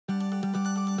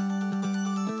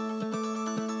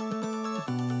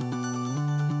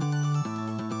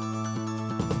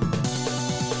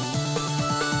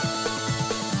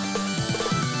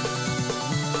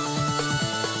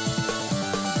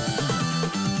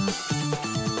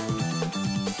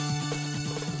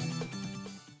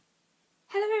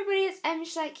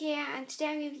Schleich here, and today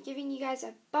I'm going to be giving you guys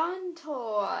a barn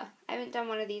tour. I haven't done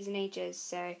one of these in ages,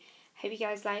 so hope you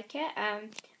guys like it.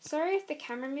 Sorry if the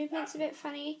camera movement's a bit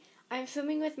funny. I'm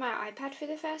filming with my iPad for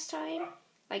the first time,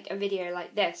 like a video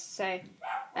like this, so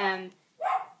I'm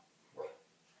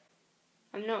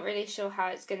not really sure how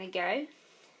it's going to go,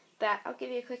 but I'll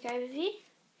give you a quick overview.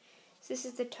 So this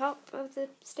is the top of the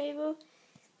stable,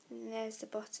 and there's the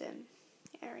bottom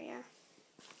area.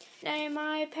 Now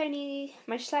my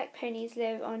Schleich ponies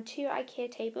live on 2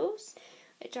 IKEA tables,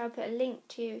 which I'll put a link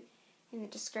to in the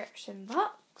description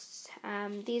box.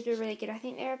 These were really good. I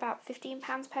think they're about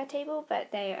 £15 per table,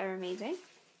 but they are amazing.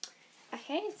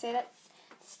 Okay, so let's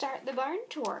start the barn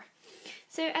tour.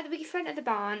 So at the big front of the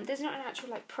barn, there's not an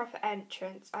actual proper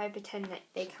entrance. I pretend that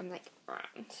they come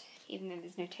around, even though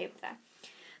there's no table there.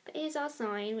 But here's our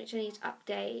sign, which I need to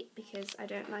update because I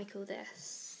don't like all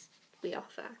this we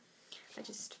offer. I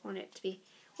just want it to be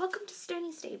welcome to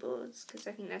Stony Stables because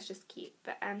I think that's just cute.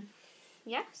 But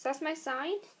yeah, so that's my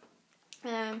sign.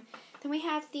 Then we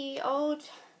have the old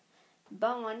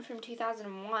barn from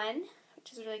 2001,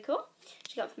 which is really cool.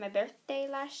 Which I got for my birthday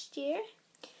last year.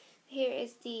 Here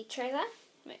is the trailer,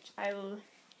 which I will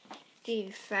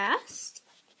do first.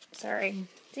 Sorry,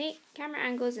 see, camera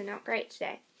angles are not great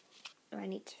today. Oh, I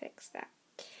need to fix that.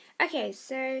 Okay,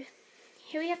 so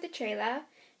here we have the trailer,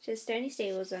 which has Stony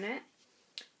Stables on it.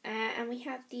 And we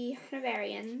have the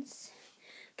Hanoverians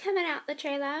coming out the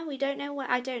trailer. I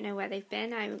don't know where they've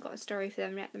been. I haven't got a story for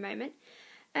them at the moment.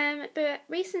 But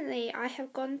recently I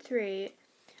have gone through,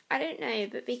 I don't know,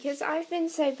 but because I've been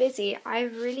so busy,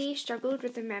 I've really struggled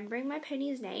with remembering my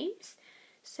ponies' names.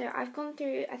 So I've gone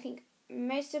through, I think,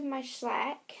 most of my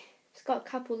Schleich. It's got a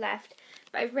couple left,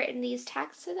 but I've written these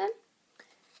tags to them.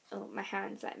 Oh, my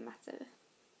hand's massive.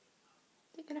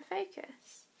 Is it going to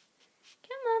focus?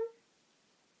 Come on.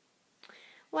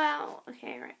 Well,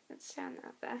 okay, right, let's stand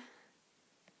that there.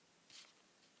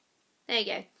 There you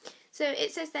go. So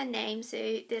it says their name, so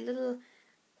the little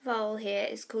vole here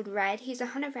is called Red. He's a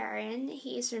Hanoverian.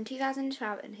 He is from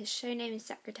 2012 and his show name is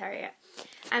Secretariat.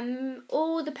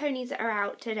 All the ponies that are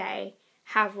out today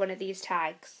have one of these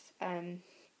tags.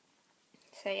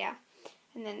 So yeah,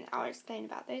 and then I'll explain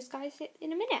about those guys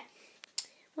in a minute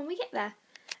when we get there.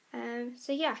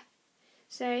 So yeah,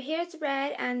 so here's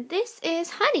Red and this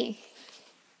is Honey.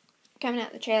 Coming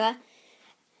out the trailer,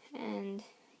 and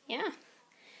yeah,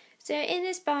 so in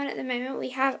this barn at the moment we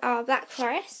have our Black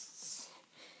Forests.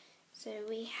 So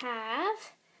we have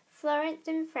Florence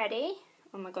and Freddie.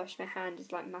 Oh my gosh, my hand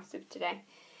is massive today.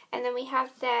 And then we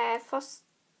have their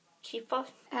she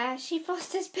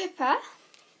fosters Pippa.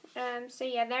 So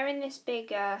yeah, they're in this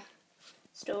big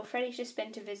stall. Freddie's just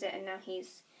been to visit and now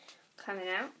he's coming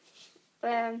out.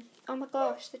 Oh my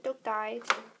gosh, the dog died.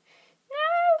 No.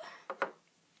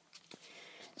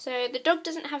 So the dog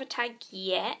doesn't have a tag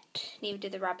yet, neither do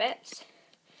the rabbits.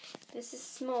 This is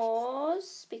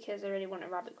S'mores, because I really want a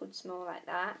rabbit called S'more like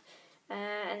that.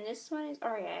 And this one is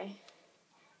Oreo.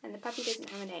 And the puppy doesn't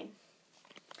have a name.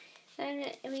 Then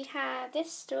we have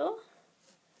this stall,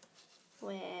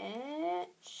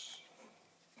 which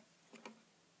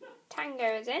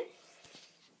Tango is in.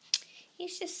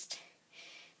 He's just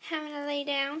having a lay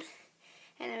down.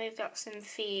 And then we've got some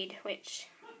feed,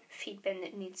 feed bin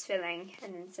that needs filling,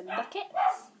 and then some buckets.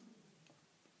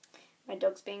 My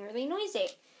dog's being really noisy.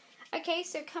 Okay,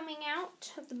 so coming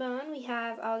out of the barn we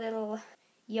have our little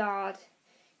yard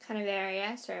kind of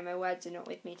area. Sorry, my words are not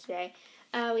with me today.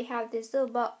 We have this little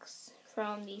box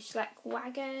from the Schleich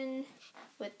wagon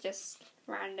with just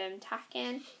random tack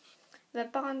in. The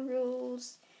barn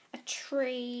rules, a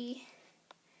tree.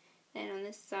 Then on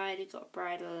this side we've got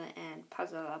Bridle and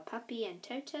Puzzle, our puppy, and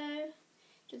Toto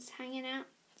just hanging out.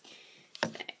 So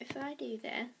if I do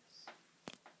this,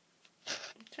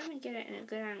 I'm trying to get it in a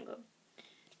good angle.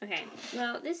 Okay,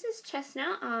 well this is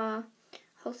Chestnut, our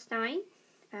Holstein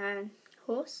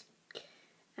horse,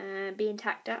 being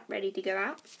tacked up, ready to go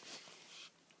out.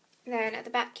 Then at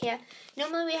the back here,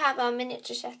 normally we have our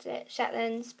miniature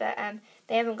Shetlands, but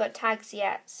they haven't got tags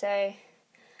yet, so I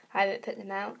haven't put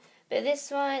them out. But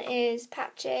this one is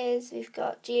Patches, we've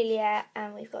got Juliet,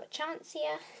 and we've got Chance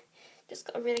here. Just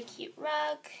got a really cute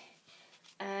rug.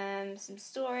 Some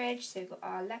storage, so we've got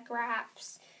our leg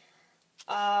wraps,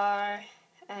 our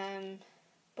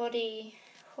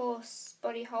horse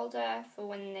body holder for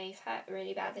when they've hurt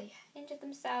really badly injured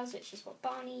themselves, which is what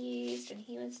Barney used when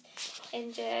he was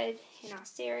injured in our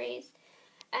series.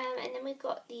 And then we've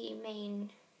got the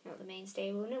not the main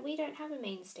stable. No, we don't have a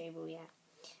main stable yet.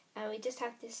 We just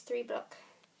have this 3-block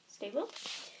stable.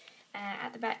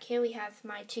 At the back here we have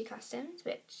my 2 customs,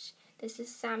 which this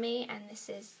is Sammy and this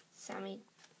is Sammy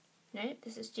Nope,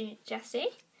 this is Jessie.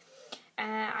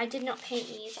 I did not paint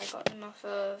these. I got them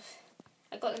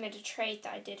at a trade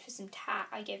that I did for some tack.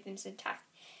 I gave them some tack.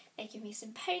 They gave me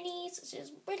some ponies, which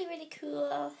is really, really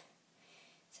cool.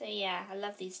 So yeah, I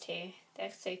love these two.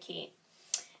 They're so cute.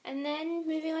 And then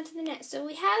moving on to the next, so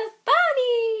we have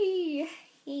Barney!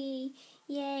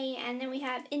 Yay! And then we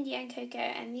have India and Coco,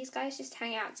 and these guys just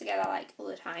hang out together like all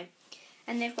the time.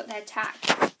 And they've got their tack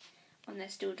on their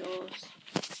store doors.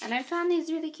 And I found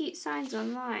these really cute signs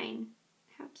online.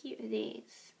 How cute are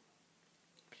these?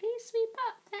 Please sweep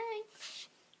up, thanks.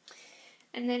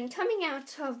 And then coming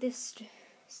out of this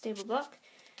stable block,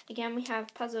 again we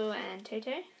have Puzzle and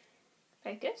Toto.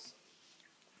 Focus.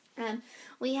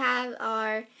 We have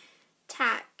our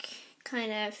tack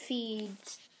kind of feed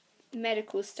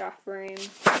medical staff room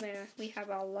where we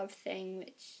have our love thing,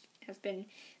 which has been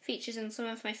featured in some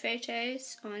of my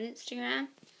photos on Instagram.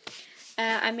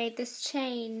 I made this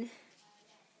chain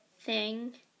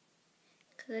thing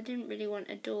because I didn't really want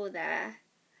a door there.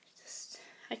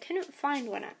 I couldn't find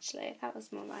one actually. That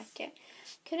was more like it.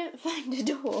 Couldn't find a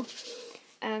door.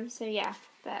 So yeah,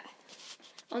 but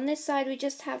on this side we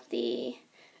just have the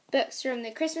books from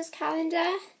the Christmas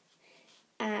calendar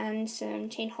and some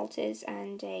chain halters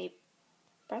and a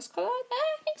brass collar there,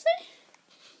 I think so.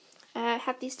 I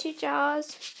have these 2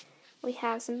 jars. We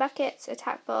have some buckets, a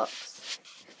tack box,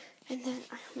 and then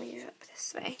I'll move up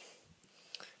this way.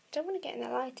 I don't want to get in the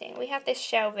lighting. We have this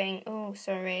shelving. Oh,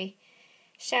 sorry.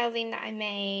 Shelving that I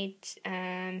made.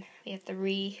 We have the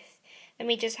wreath. Then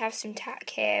we just have some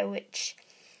tack here, which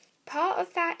part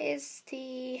of that is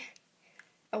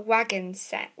a wagon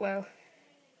set. Well,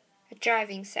 a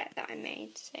driving set that I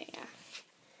made. So yeah.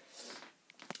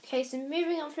 Okay, so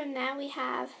moving on from there, we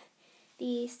have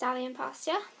the stallion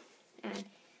pasture, and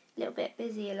a little bit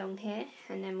busy along here,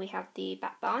 and then we have the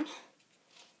back barn.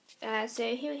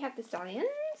 So here we have the stallions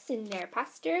in their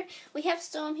pasture. We have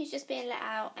Storm, who's just being let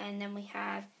out, and then we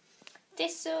have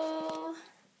Thistle,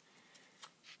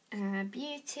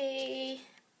 Beauty,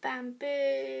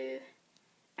 Bamboo,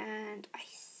 and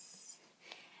Ice.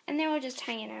 And they're all just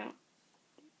hanging out.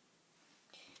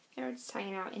 They're all just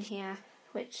hanging out in here,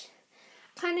 which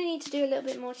I kind of need to do a little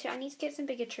bit more to. I need to get some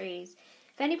bigger trees.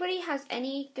 If anybody has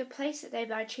any good place that they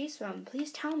buy trees from,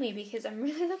 please tell me, because I'm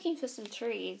really looking for some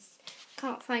trees.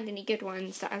 Can't find any good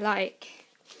ones that I like.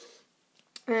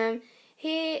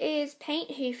 Here is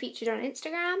Paint, who featured on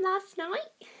Instagram last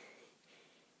night.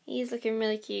 He's looking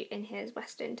really cute in his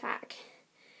Western tack.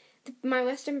 My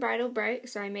Western bridle broke,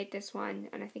 so I made this one,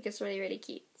 and I think it's really, really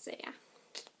cute. So yeah.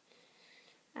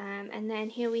 And then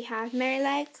here we have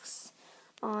Merrylegs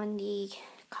on the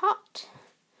cot.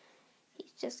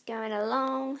 He's just going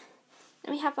along.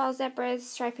 Then we have our zebras,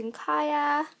 Stripe and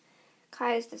Kaya.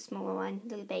 Kaya's the smaller one,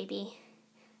 little baby,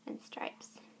 and Stripes.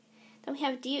 Then we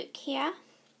have Duke here.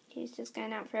 He's just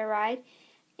going out for a ride.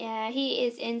 He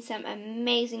is in some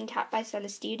amazing tack by Stella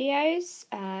Studios.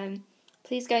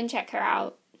 Please go and check her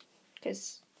out,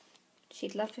 because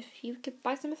she'd love if you could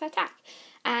buy some of her tack.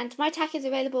 And my tack is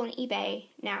available on eBay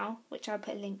now, which I'll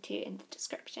put a link to in the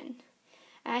description.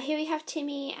 Here we have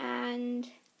Timmy and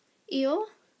Eeyore,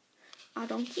 our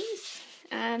donkeys.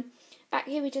 Back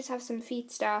here we just have some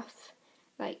feed stuff,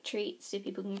 like treats so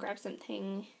people can grab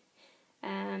something.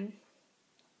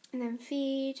 And then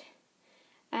feed.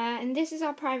 And this is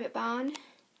our private barn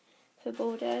for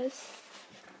boarders.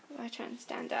 If I try and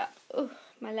stand up. Oh,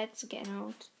 my legs are getting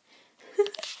old.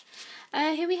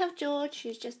 Here we have George,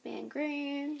 who's just being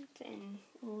groomed and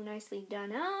all nicely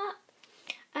done up.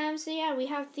 So yeah, we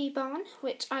have the barn,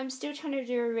 which I'm still trying to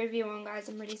do a review on, guys.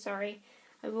 I'm really sorry.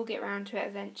 I will get around to it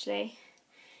eventually.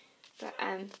 But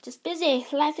just busy.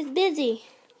 Life is busy.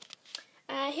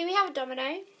 Here we have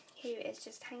Domino, who is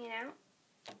just hanging out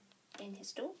in his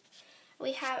stall.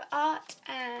 We have Art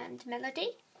and Melody.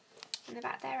 In the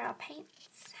back there are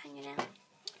paints hanging out.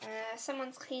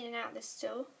 Someone's cleaning out this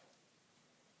stall.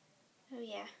 Oh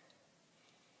yeah.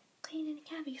 Cleaning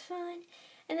can be fun.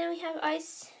 And then we have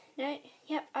Ice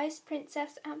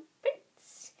Princess and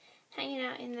Prince hanging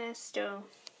out in their stall.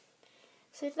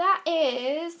 So that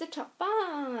is the top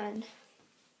barn.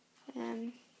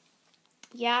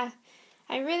 Yeah,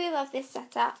 I really love this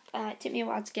setup. It took me a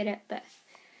while to get it, but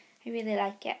I really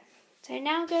like it. So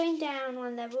now going down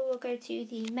one level, we'll go to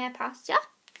the mare pasture.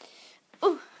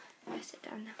 Oh, I sit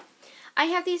down now. I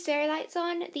have these fairy lights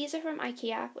on. These are from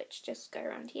IKEA, which just go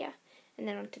around here. And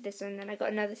then onto this one. Then I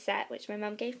got another set, which my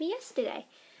mum gave me yesterday,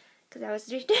 because I was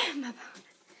redoing my barn.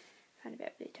 Found a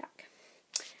bit of blue tack.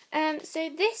 So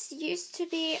this used to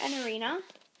be an arena,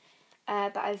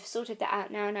 but I've sorted that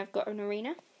out now and I've got an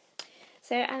arena.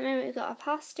 So at the moment we've got a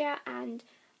pasture and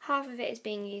half of it is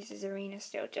being used as arena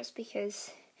still, just because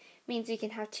it means we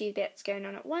can have 2 bits going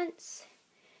on at once.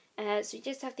 So we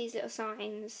just have these little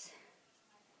signs.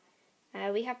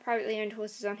 We have privately owned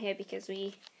horses on here because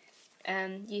we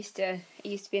it used to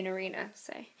be an arena,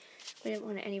 so we didn't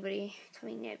want anybody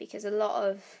coming near, because a lot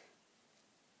of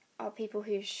our people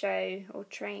who show or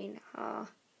train are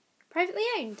privately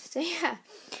owned. So yeah,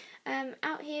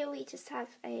 out here we just have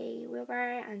a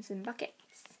wheelbarrow and some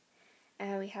buckets.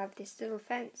 We have this little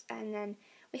fence, and then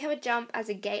we have a jump as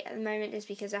a gate at the moment, just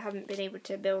because I haven't been able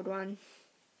to build one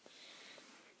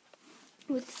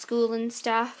with school and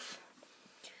stuff.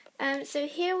 So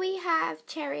here we have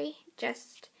Cherry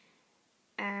just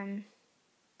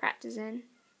practicing.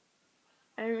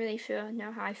 I don't really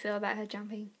know how I feel about her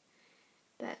jumping,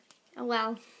 but oh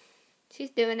well,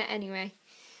 she's doing it anyway.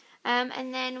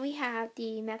 And then we have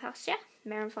the mare pasture,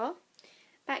 mare and foal.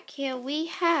 Back here we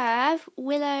have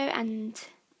Willow and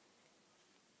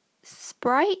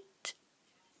Sprite.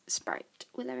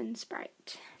 Willow and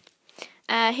Sprite.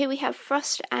 Here we have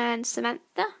Frost and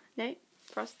Samantha. No,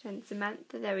 Frost and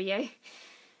Samantha, there we go.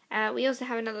 We also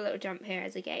have another little jump here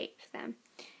as a gate for them.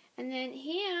 And then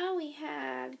here we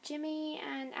have Jimmy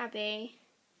and Abby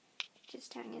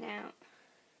just hanging out.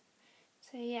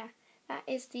 So yeah, that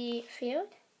is the field.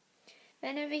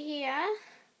 Then over here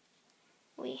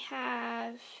we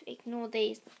have, ignore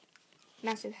these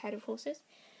massive head of horses,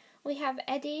 we have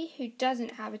Eddie, who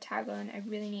doesn't have a tag on. I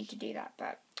really need to do that,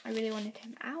 but I really wanted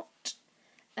him out.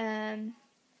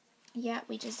 Yeah,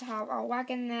 we just have our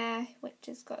wagon there, which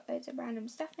has got loads of random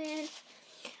stuff in.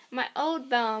 My old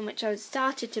barn, which I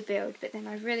started to build, but then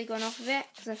I've really gone off of it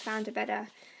because I've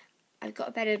got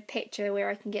a better picture where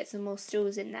I can get some more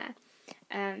stalls in there.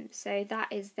 So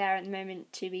that is there at the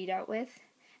moment to be dealt with.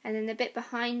 And then the bit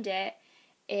behind it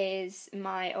is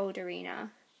my old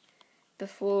arena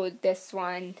before this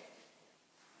one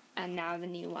and now the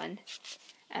new one.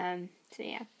 So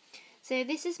yeah. So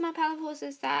this is my pile of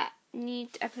horses that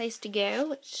need a place to go,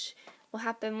 which will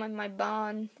happen when my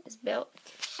barn is built.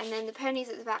 And then the ponies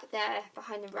at the back there,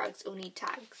 behind the rugs, all need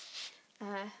tags.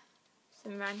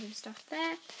 Some random stuff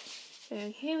there. So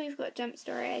here we've got jump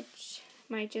storage,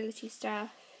 my agility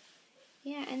stuff.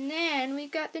 Yeah, and then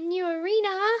we've got the new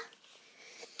arena.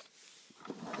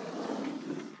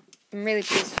 I'm really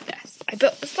pleased with this. I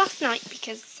built this last night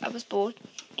because I was bored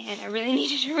and I really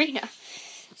needed an arena.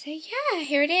 So yeah,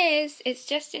 here it is. It's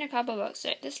just in a cardboard box.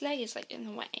 So this leg is like in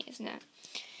the way, isn't it?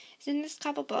 It's in this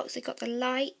cardboard box. It got the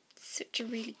lights, which are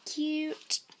really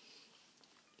cute.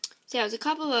 So yeah, it was a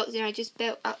cardboard box, and I just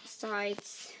built up the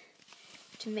sides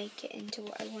to make it into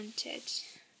what I wanted.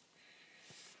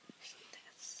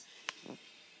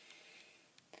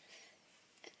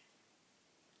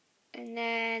 And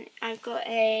then I've got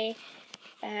a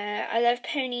I Love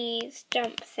Ponies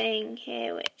jump thing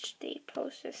here, which the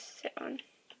posters sit on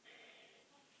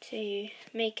to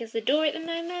make as the door at the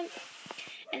moment.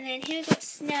 And then here we've got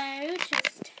Snow,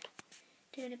 just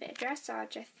doing a bit of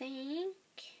dressage, I think.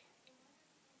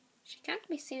 She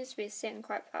seems to be sitting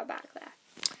quite far back there.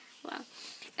 Well,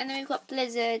 and then we've got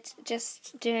Blizzard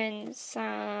just doing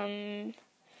some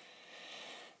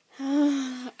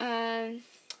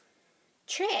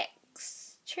trick.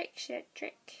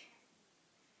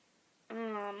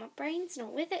 Oh, my brain's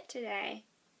not with it today.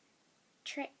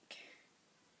 Trick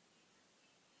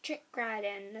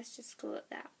riding, let's just call it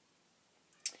that.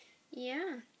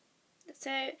 Yeah,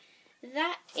 so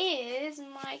that is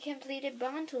my completed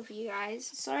barn tour for you guys.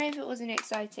 Sorry if it wasn't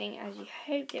exciting as you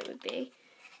hoped it would be.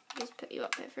 I'll just put you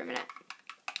up there for a minute.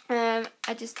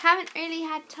 I just haven't really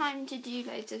had time to do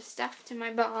loads of stuff to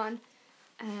my barn.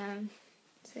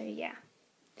 So yeah.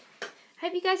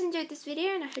 Hope you guys enjoyed this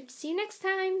video, and I hope to see you next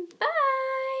time.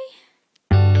 Bye!